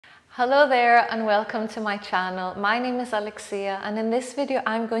Hello there and welcome to my channel. My name is Alexia and in this video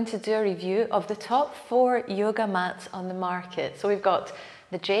I'm going to do a review of the top 4 yoga mats on the market. So we've got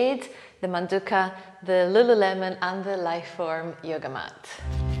the Jade, the Manduka, the Lululemon and the Liforme yoga mat.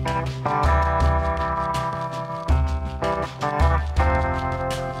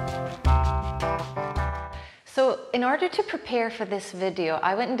 So in order to prepare for this video,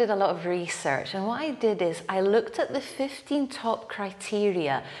 I went and did a lot of research, and what I did is I looked at the 15 top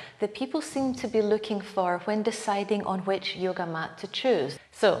criteria that people seem to be looking for when deciding on which yoga mat to choose.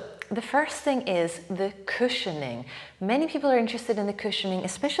 So the first thing is the cushioning. Many people are interested in the cushioning,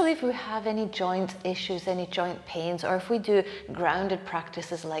 especially if we have any joint issues, any joint pains, or if we do grounded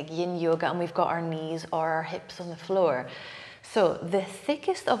practices like yin yoga and we've got our knees or our hips on the floor. So the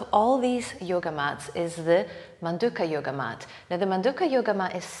thickest of all these yoga mats is the Manduka yoga mat. Now the Manduka yoga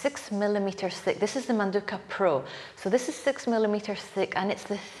mat is 6 millimeters thick. This is the Manduka Pro. So this is 6 millimeters thick and it's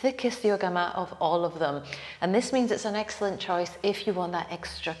the thickest yoga mat of all of them. And this means it's an excellent choice if you want that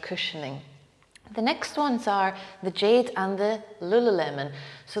extra cushioning. The next ones are the Jade and the Lululemon.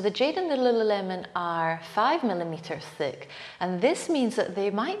 So the Jade and the Lululemon are 5 millimeters thick, and this means that they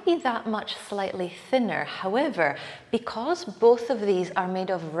might be that much slightly thinner. However, because both of these are made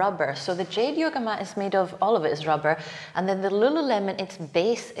of rubber, so the Jade yoga mat is made of, all of it is rubber, and then the Lululemon, its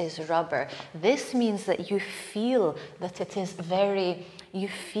base is rubber. This means that you feel that it is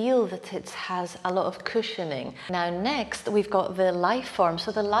it has a lot of cushioning. Now next we've got the Liforme.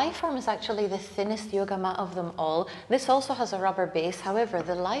 So the Liforme is actually the thinnest yoga mat of them all. This also has a rubber base. However,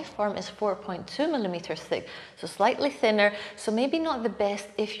 the Liforme is 4.2 millimeters thick, so slightly thinner, so maybe not the best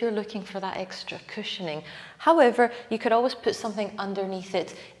if you're looking for that extra cushioning. However, you could always put something underneath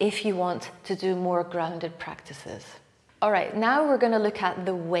it if you want to do more grounded practices. All right, now we're going to look at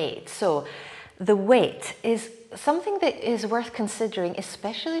the weight. So the weight is something that is worth considering,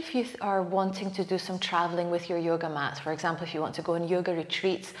 especially if you are wanting to do some traveling with your yoga mats. For example, if you want to go on yoga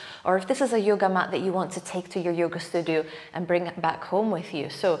retreats, or if this is a yoga mat that you want to take to your yoga studio and bring it back home with you.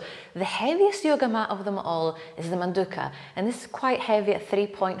 So the heaviest yoga mat of them all is the Manduka, and this is quite heavy at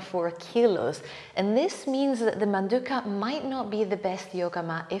 3.4 kilos. And this means that the Manduka might not be the best yoga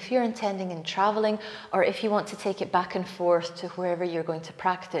mat if you're intending in traveling, or if you want to take it back and forth to wherever you're going to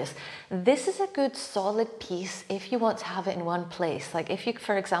practice. This is a good solid piece if you want to have it in one place. Like if you,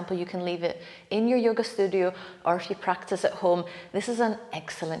 for example, you can leave it in your yoga studio, or if you practice at home, this is an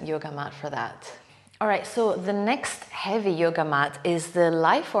excellent yoga mat for that. All right, so the next heavy yoga mat is the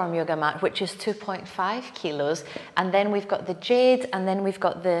Liforme yoga mat, which is 2.5 kilos. And then we've got the Jade, and then we've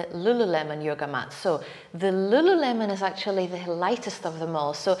got the Lululemon yoga mat. So the Lululemon is actually the lightest of them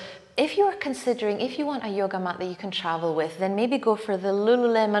all. So if you are considering, if you want a yoga mat that you can travel with, then maybe go for the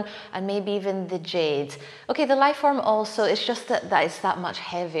Lululemon and maybe even the Jade. Okay, the Liforme also, it's just that it's that much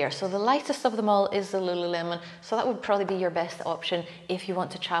heavier. So the lightest of them all is the Lululemon. So that would probably be your best option if you want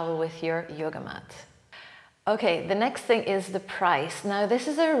to travel with your yoga mat. Okay, the next thing is the price. Now this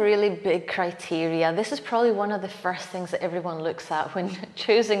is a really big criteria. This is probably one of the first things that everyone looks at when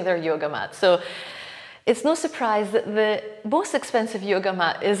choosing their yoga mat. So it's no surprise that the most expensive yoga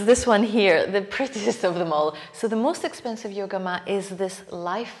mat is this one here, the prettiest of them all. So the most expensive yoga mat is this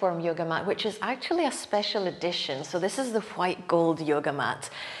Liforme yoga mat, which is actually a special edition. So this is the white gold yoga mat.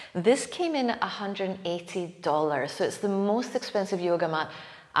 This came in at $180. So it's the most expensive yoga mat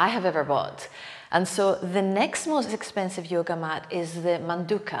I have ever bought. And so the next most expensive yoga mat is the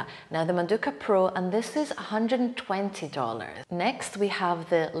Manduka. Now the Manduka Pro, and this is $120. Next we have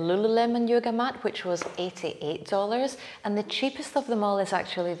the Lululemon yoga mat, which was $88. And the cheapest of them all is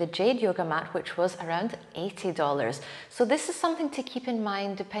actually the Jade yoga mat, which was around $80. So this is something to keep in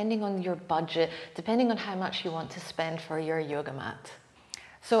mind depending on your budget, depending on how much you want to spend for your yoga mat.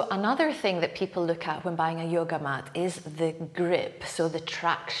 So another thing that people look at when buying a yoga mat is the grip, so the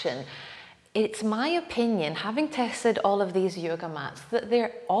traction. It's my opinion, having tested all of these yoga mats, that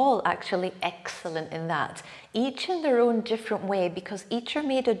they're all actually excellent in that. Each in their own different way, because each are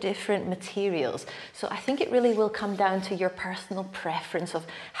made of different materials. So I think it really will come down to your personal preference of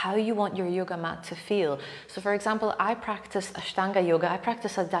how you want your yoga mat to feel. So for example, I practice Ashtanga yoga. I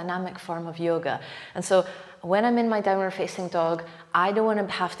practice a dynamic form of yoga. And so when I'm in my downward facing dog, I don't want to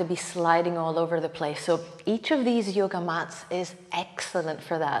have to be sliding all over the place. So each of these yoga mats is excellent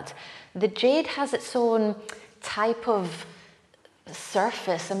for that. The Jade has its own type of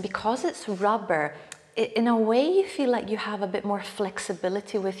surface, and because it's rubber, in a way you feel like you have a bit more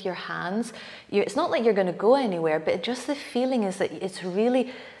flexibility with your hands. It's not like you're going to go anywhere, but just the feeling is that it's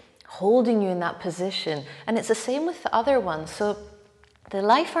really holding you in that position. And it's the same with the other ones. So the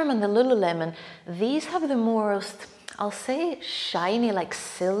Liforme and the Lululemon, these have the most I'll say shiny, like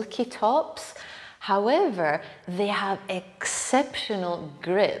silky tops. However, they have exceptional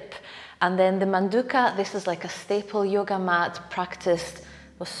grip. And then the Manduka, this is like a staple yoga mat practiced.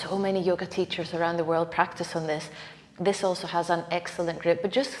 Well, so many yoga teachers around the world practice on this. This also has an excellent grip,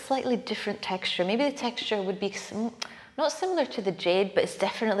 but just a slightly different texture. Maybe the texture would be not similar to the Jade, but it's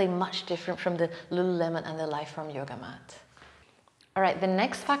definitely much different from the Lululemon and the Liforme yoga mat. All right, the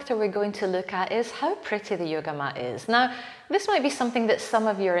next factor we're going to look at is how pretty the yoga mat is. Now, this might be something that some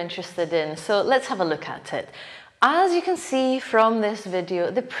of you are interested in, so let's have a look at it. As you can see from this video,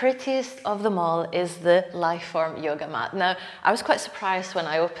 the prettiest of them all is the Liforme yoga mat. Now, I was quite surprised when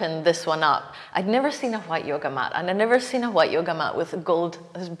I opened this one up. I'd never seen a white yoga mat, and I'd never seen a white yoga mat with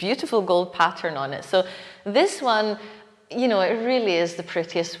this beautiful gold pattern on it. So this one, you know, it really is the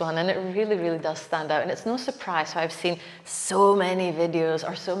prettiest one, and it really, really does stand out. And it's no surprise how I've seen so many videos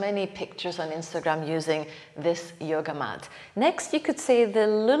or so many pictures on Instagram using this yoga mat. Next, you could say the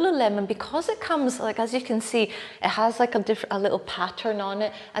Lululemon, because it comes, like, as you can see, it has like a little pattern on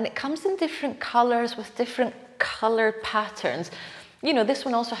it, and it comes in different colors with different colored patterns. You know, this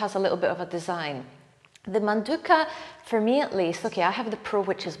one also has a little bit of a design. The Manduka, for me at least, okay, I have the Pro,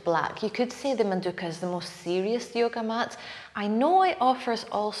 which is black. You could say the Manduka is the most serious yoga mat. I know it offers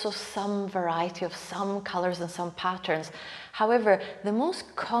also some variety of some colors and some patterns. However, the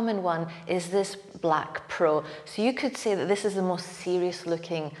most common one is this black Pro. So you could say that this is the most serious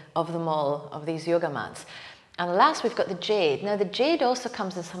looking of them all, of these yoga mats. And last, we've got the Jade. Now, the Jade also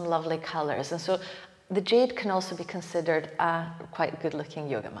comes in some lovely colors. And so the Jade can also be considered a quite good looking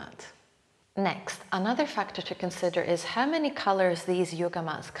yoga mat. Next, another factor to consider is how many colors these yoga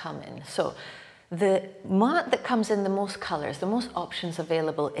mats come in. So the mat that comes in the most colors, the most options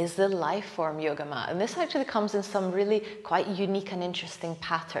available, is the Liforme yoga mat. And this actually comes in some really quite unique and interesting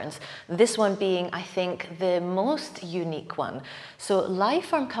patterns. This one being, I think, the most unique one. So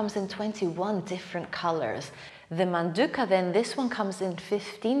Liforme comes in 21 different colors. The Manduka then, this one comes in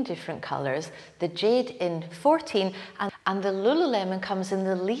 15 different colors, the Jade in 14, and the Lululemon comes in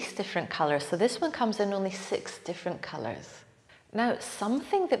the least different colors. So this one comes in only 6 different colors. Now,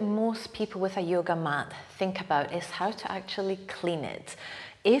 something that most people with a yoga mat think about is how to actually clean it.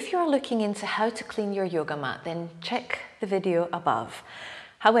 If you're looking into how to clean your yoga mat, then check the video above.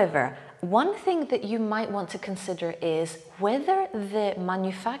 However, one thing that you might want to consider is whether the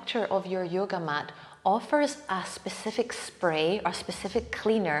manufacturer of your yoga mat offers a specific spray or specific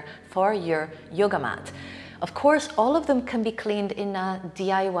cleaner for your yoga mat. Of course, all of them can be cleaned in a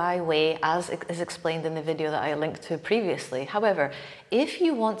DIY way, as is explained in the video that I linked to previously. However, if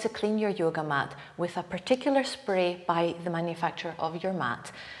you want to clean your yoga mat with a particular spray by the manufacturer of your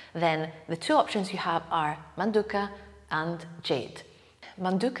mat, then the 2 options you have are Manduka and Jade.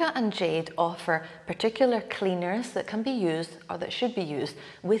 Manduka and Jade offer particular cleaners that can be used, or that should be used,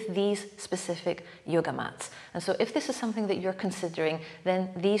 with these specific yoga mats. And so if this is something that you're considering, then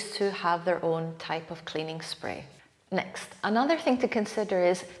these 2 have their own type of cleaning spray. Next, another thing to consider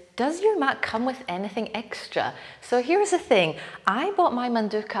is, does your mat come with anything extra? So here's the thing, I bought my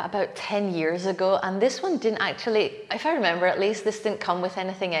Manduka about 10 years ago, and this one didn't actually, if I remember at least, this didn't come with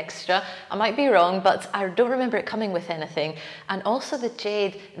anything extra. I might be wrong, but I don't remember it coming with anything. And also the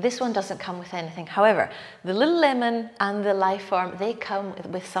Jade, this one doesn't come with anything. However, the Lululemon and the Liforme, they come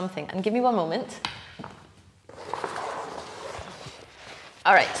with something. And give me one moment.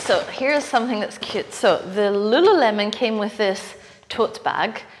 All right, so here's something that's cute. So the Lululemon came with this tote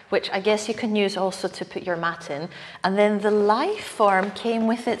bag, which I guess you can use also to put your mat in. And then the Liforme came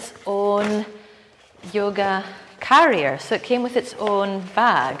with its own yoga carrier. So it came with its own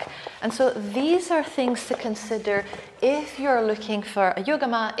bag. And so these are things to consider if you're looking for a yoga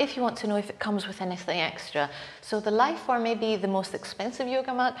mat, if you want to know if it comes with anything extra. So the Liforme may be the most expensive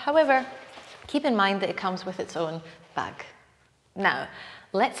yoga mat. However, keep in mind that it comes with its own bag. Now,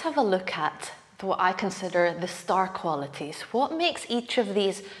 let's have a look at what I consider the star qualities. What makes each of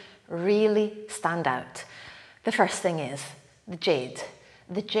these really stand out? The first thing is the Jade.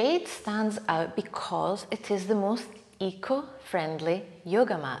 The Jade stands out because it is the most eco-friendly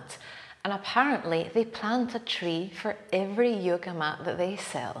yoga mat. And apparently they plant a tree for every yoga mat that they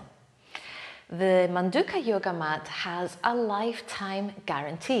sell. The Manduka yoga mat has a lifetime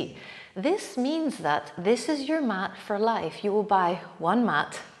guarantee. This means that this is your mat for life. You will buy one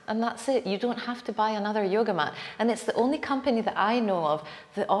mat and that's it. You don't have to buy another yoga mat. And it's the only company that I know of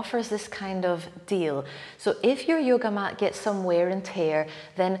that offers this kind of deal. So if your yoga mat gets some wear and tear,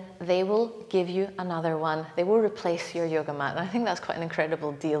 then they will give you another one. They will replace your yoga mat. And I think that's quite an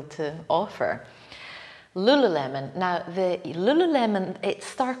incredible deal to offer. Lululemon. Now, the Lululemon, its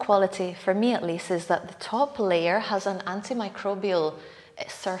star quality, for me at least, is that the top layer has an antimicrobial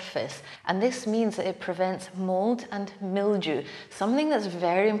surface, and this means that it prevents mold and mildew, something that's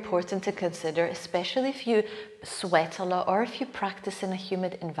very important to consider, especially if you sweat a lot or if you practice in a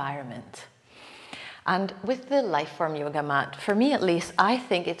humid environment. And with the Liforme yoga mat, for me at least, I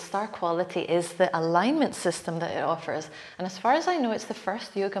think its star quality is the alignment system that it offers. And as far as I know, it's the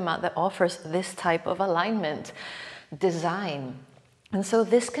first yoga mat that offers this type of alignment design. And so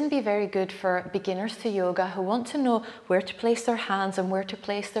this can be very good for beginners to yoga who want to know where to place their hands and where to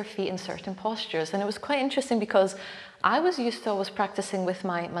place their feet in certain postures. And it was quite interesting because I was used to always practicing with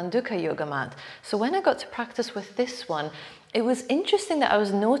my Manduka yoga mat. So when I got to practice with this one, it was interesting that I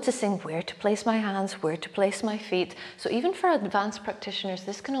was noticing where to place my hands, where to place my feet. So even for advanced practitioners,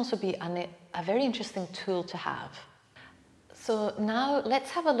 this can also be a very interesting tool to have. So now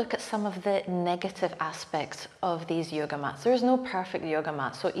let's have a look at some of the negative aspects of these yoga mats. There is no perfect yoga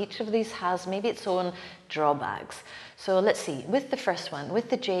mat, so each of these has maybe its own drawbacks. So let's see, with the first one,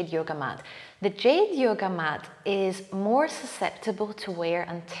 with the Jade yoga mat. The Jade yoga mat is more susceptible to wear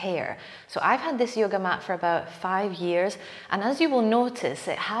and tear. So I've had this yoga mat for about 5 years, and as you will notice,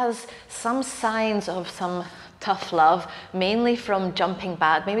 it has some signs of some tough love, mainly from jumping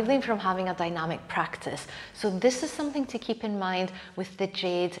bad, maybe from having a dynamic practice. So this is something to keep in mind with the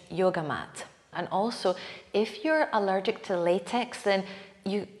Jade yoga mat. And also, if you're allergic to latex, then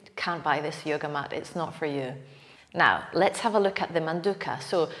you can't buy this yoga mat, it's not for you. Now, let's have a look at the Manduka.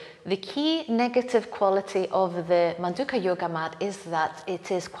 So the key negative quality of the Manduka yoga mat is that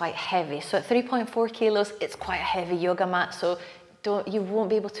it is quite heavy. So at 3.4 kilos, it's quite a heavy yoga mat. So you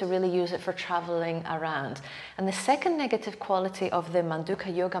won't be able to really use it for traveling around. And the second negative quality of the Manduka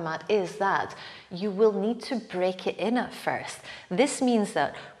yoga mat is that you will need to break it in at first. This means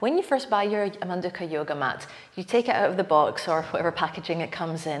that when you first buy your Manduka yoga mat, you take it out of the box or whatever packaging it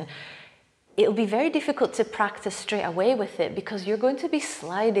comes in, it'll be very difficult to practice straight away with it because you're going to be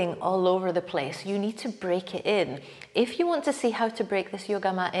sliding all over the place. You need to break it in. If you want to see how to break this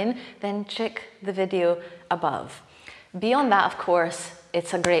yoga mat in, then check the video above. Beyond that, of course,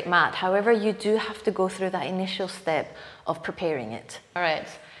 it's a great mat. However, you do have to go through that initial step of preparing it. All right,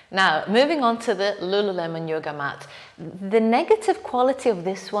 now moving on to the Lululemon yoga mat. The negative quality of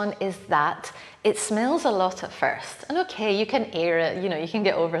this one is that it smells a lot at first. And okay, you can air it, you can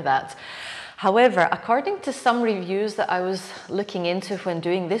get over that. However, according to some reviews that I was looking into when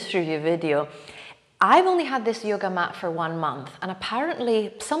doing this review video, I've only had this yoga mat for 1 month, and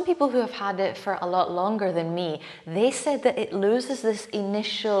apparently some people who have had it for a lot longer than me, they said that it loses this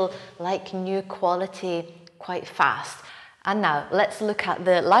initial new quality quite fast. And now let's look at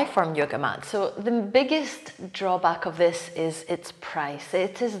the Liforme yoga mat. So the biggest drawback of this is its price.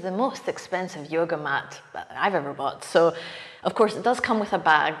 It is the most expensive yoga mat I've ever bought. So of course it does come with a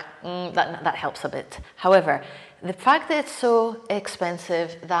bag, that helps a bit. However, the fact that it's so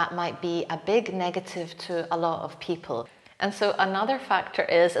expensive, that might be a big negative to a lot of people. And so another factor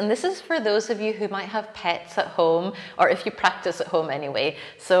is, and this is for those of you who might have pets at home, or if you practice at home anyway.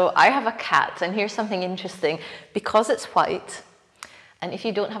 So I have a cat, and here's something interesting. Because it's white, and if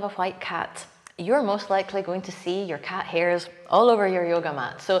you don't have a white cat, you're most likely going to see your cat hairs all over your yoga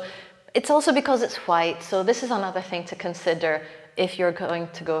mat. So it's also because it's white, so this is another thing to consider if you're going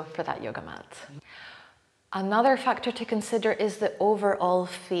to go for that yoga mat. Another factor to consider is the overall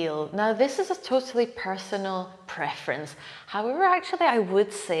feel. Now, this is a totally personal preference. However, actually, I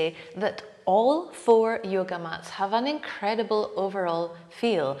would say that all 4 yoga mats have an incredible overall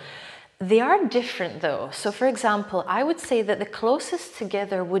feel. They are different though. So for example, I would say that the closest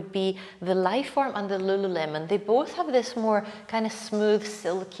together would be the Liforme and the Lululemon. They both have this more kind of smooth,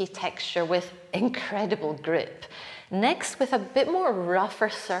 silky texture with incredible grip. Next, with a bit more rougher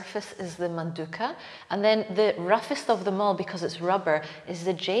surface is the Manduka, and then the roughest of them all, because it's rubber, is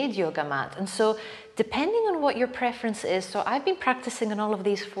the Jade yoga mat. And so depending on what your preference is, so I've been practicing on all of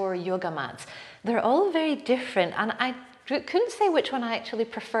these 4 yoga mats. They're all very different, and I couldn't say which one I actually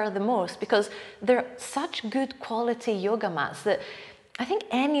prefer the most because they're such good quality yoga mats that I think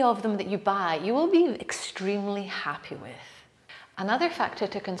any of them that you buy, you will be extremely happy with. Another factor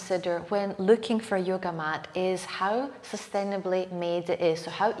to consider when looking for a yoga mat is how sustainably made it is, so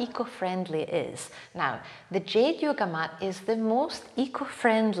how eco-friendly it is. Now, the Jade yoga mat is the most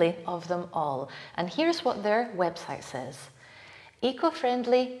eco-friendly of them all, and here's what their website says.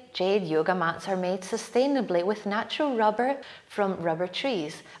 Eco-friendly Jade yoga mats are made sustainably with natural rubber from rubber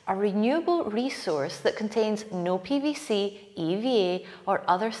trees, a renewable resource that contains no PVC, EVA, or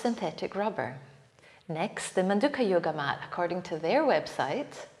other synthetic rubber. Next, the Manduka yoga mat, according to their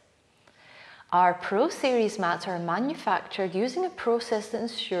website, Our Pro Series mats are manufactured using a process that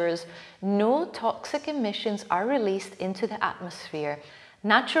ensures no toxic emissions are released into the atmosphere.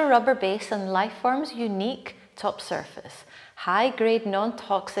 Natural rubber base and Liforme's unique top surface, high-grade,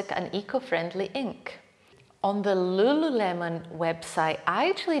 non-toxic and eco-friendly ink. On the Lululemon website, I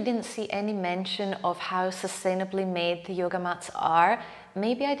actually didn't see any mention of how sustainably made the yoga mats are.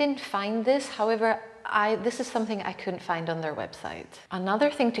 Maybe I didn't find this, however, this is something I couldn't find on their website. Another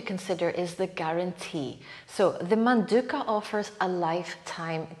thing to consider is the guarantee. So the Manduka offers a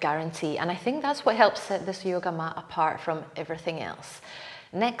lifetime guarantee, and I think that's what helps set this yoga mat apart from everything else.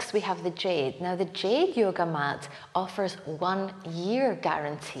 Next, we have the Jade. Now, the Jade yoga mat offers 1 year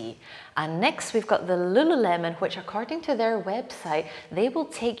guarantee. And next, we've got the Lululemon, which according to their website, they will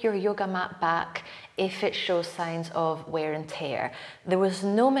take your yoga mat back if it shows signs of wear and tear. There was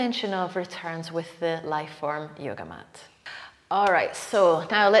no mention of returns with the Liforme yoga mat. All right, so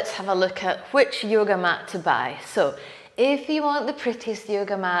now let's have a look at which yoga mat to buy. So if you want the prettiest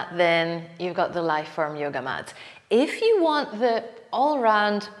yoga mat, then you've got the Liforme yoga mat. If you want the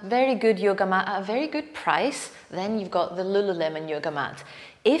all-round very good yoga mat at a very good price, then you've got the Lululemon yoga mat.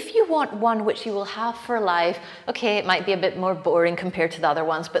 If you want one which you will have for life, okay, it might be a bit more boring compared to the other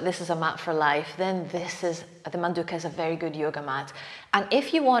ones, but this is a mat for life, then the Manduka is a very good yoga mat. And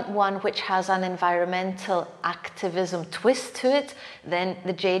if you want one which has an environmental activism twist to it, then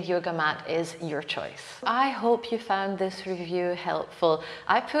the Jade yoga mat is your choice. I hope you found this review helpful.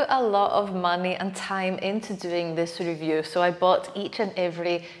 I put a lot of money and time into doing this review, so I bought each and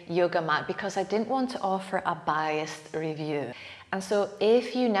every yoga mat because I didn't want to offer a biased review. And so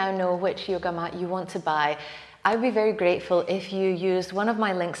if you now know which yoga mat you want to buy, I'd be very grateful if you used one of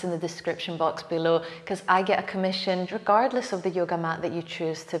my links in the description box below, because I get a commission regardless of the yoga mat that you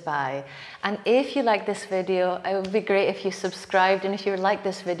choose to buy. And if you like this video, it would be great if you subscribed and if you like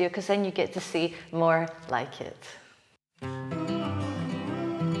this video, because then you get to see more like it.